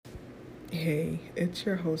Hey, it's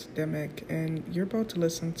your host Demek, and you're about to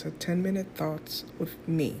listen to 10-minute thoughts with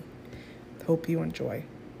me. Hope you enjoy.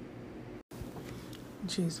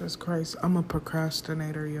 Jesus Christ, I'm a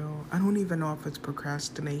procrastinator, yo. I don't even know if it's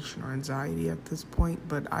procrastination or anxiety at this point,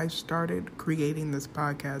 but I started creating this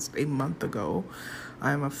podcast a month ago.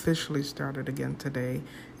 I'm officially started again today,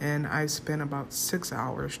 and I spent about 6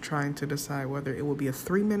 hours trying to decide whether it will be a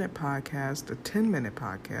 3-minute podcast, a 10-minute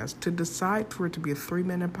podcast. To decide for it to be a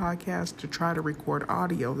 3-minute podcast, to try to record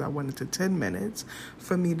audio that went into 10 minutes,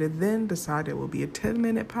 for me to then decide it will be a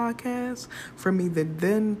 10-minute podcast, for me to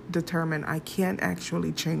then determine I can't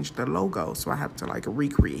actually change the logo, so I have to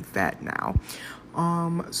recreate that now.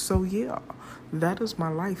 So yeah, that is my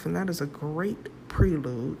life, and that is a great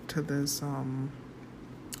prelude to this.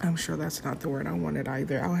 I'm sure that's not the word I wanted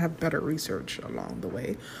either. I'll have better research along the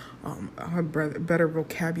way. I'll have better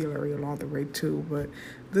vocabulary along the way too. But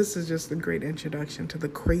this is just a great introduction to the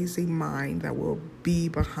crazy mind that will be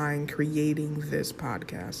behind creating this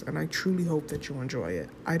podcast. And I truly hope that you enjoy it.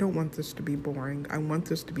 I don't want this to be boring. I want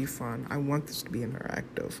this to be fun. I want this to be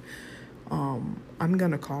interactive. I'm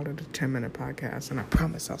going to call it a 10-minute podcast, and I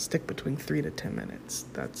promise I'll stick between 3 to 10 minutes.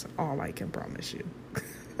 That's all I can promise you.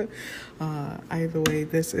 Either way,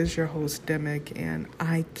 this is your host, Demek, and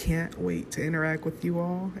I can't wait to interact with you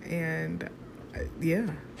all. And yeah,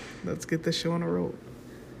 let's get this show on the road.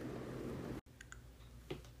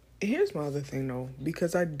 Here's my other thing, though,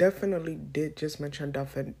 because I definitely did just mention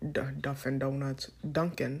Dunkin' Donuts.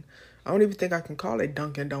 Dunkin'. I don't even think I can call it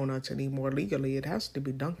Dunkin' Donuts anymore legally. It has to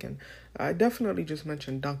be Dunkin'. I definitely just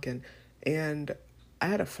mentioned Dunkin'. And I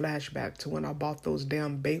had a flashback to when I bought those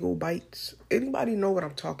damn bagel bites. Anybody know what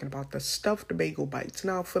I'm talking about? The stuffed bagel bites.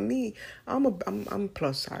 Now, for me, I'm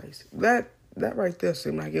plus size. That right there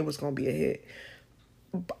seemed like it was gonna be a hit.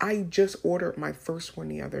 I just ordered my first one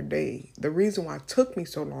the other day. The reason why it took me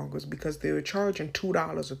so long was because they were charging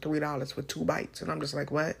 $2 or $3 for 2 bites. And I'm just like,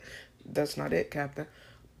 what? That's not it, Captain.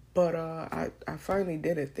 But I finally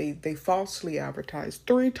did it. They falsely advertised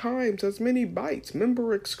 3 times as many bites.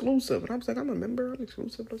 Member exclusive. And I was like, I'm a member. I'm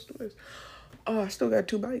exclusive. Let's do this. I still got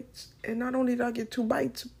 2 bites. And not only did I get 2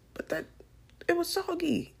 bites, but it was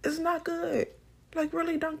soggy. It's not good. Like,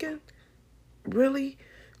 really, Duncan? Really?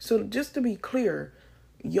 So just to be clear,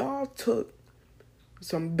 y'all took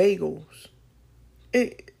some bagels.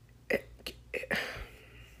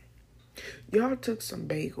 Y'all took some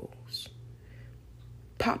bagels,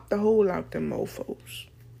 popped the hole out them mofos,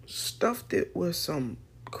 stuffed it with some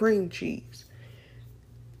cream cheese,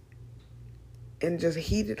 and just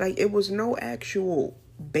heated. Like, it was no actual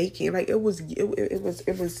baking. Like, it was yeasty.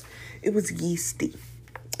 It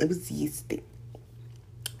was yeasty.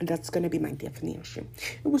 And that's going to be my definition.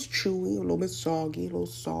 It was chewy, a little bit soggy, a little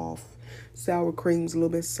soft. Sour cream's a little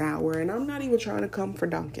bit sour. And I'm not even trying to come for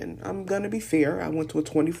Dunkin'. I'm going to be fair. I went to a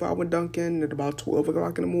 24-hour Dunkin' at about 12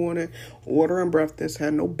 o'clock in the morning, ordering breakfast.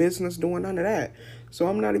 Had no business doing none of that. So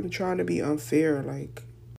I'm not even trying to be unfair. Like,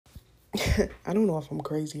 I don't know if I'm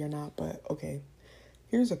crazy or not, but okay.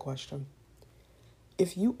 Here's a question.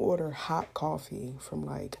 If you order hot coffee from,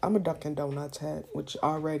 I'm a Dunkin' Donuts head, which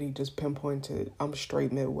already just pinpointed I'm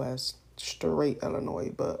straight Midwest, straight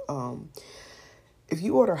Illinois, but if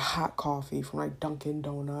you order hot coffee from Dunkin'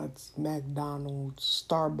 Donuts, McDonald's,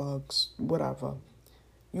 Starbucks, whatever,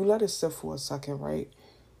 you let it sit for a second, right?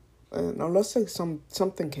 Now let's say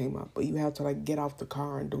something came up, but you had to get out the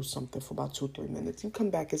car and do something for about 2-3 minutes. You come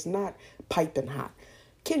back, it's not piping hot.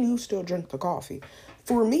 Can you still drink the coffee?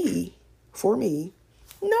 For me,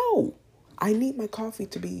 no. I need my coffee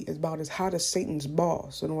to be about as hot as Satan's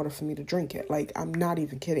balls in order for me to drink it. I'm not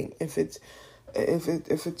even kidding. If it's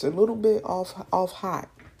a little bit off hot,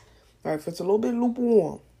 or if it's a little bit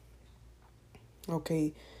lukewarm,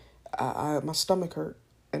 okay, my stomach hurt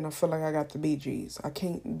and I feel like I got the BGs. I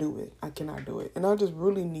can't do it. I cannot do it. And I just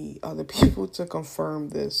really need other people to confirm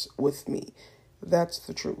this with me. That's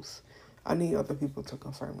the truth. I need other people to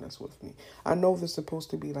confirm this with me. I know there's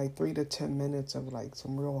supposed to be 3 to 10 minutes of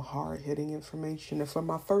some real hard hitting information. And for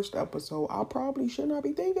my first episode, I probably should not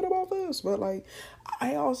be thinking about this. But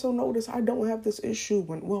I also notice I don't have this issue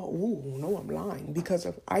I'm lying. Because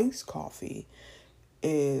if iced coffee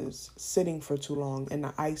is sitting for too long and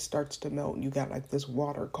the ice starts to melt and you got this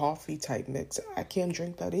water coffee type mix, I can't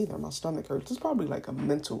drink that either. My stomach hurts. It's probably a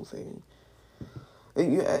mental thing.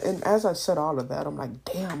 And as I said all of that, I'm like,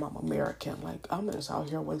 damn, I'm American. I'm just out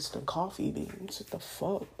here wasting coffee beans. What the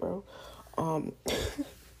fuck, bro?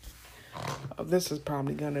 This is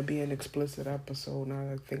probably going to be an explicit episode now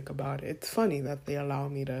that I think about it. It's funny that they allow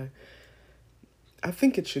me to... I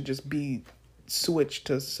think it should just be switched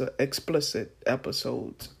to explicit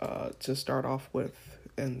episodes to start off with.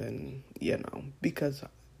 and then, because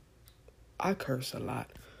I curse a lot.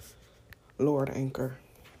 Lord Anchor.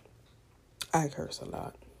 I curse a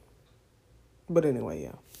lot. But anyway,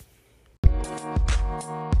 yeah.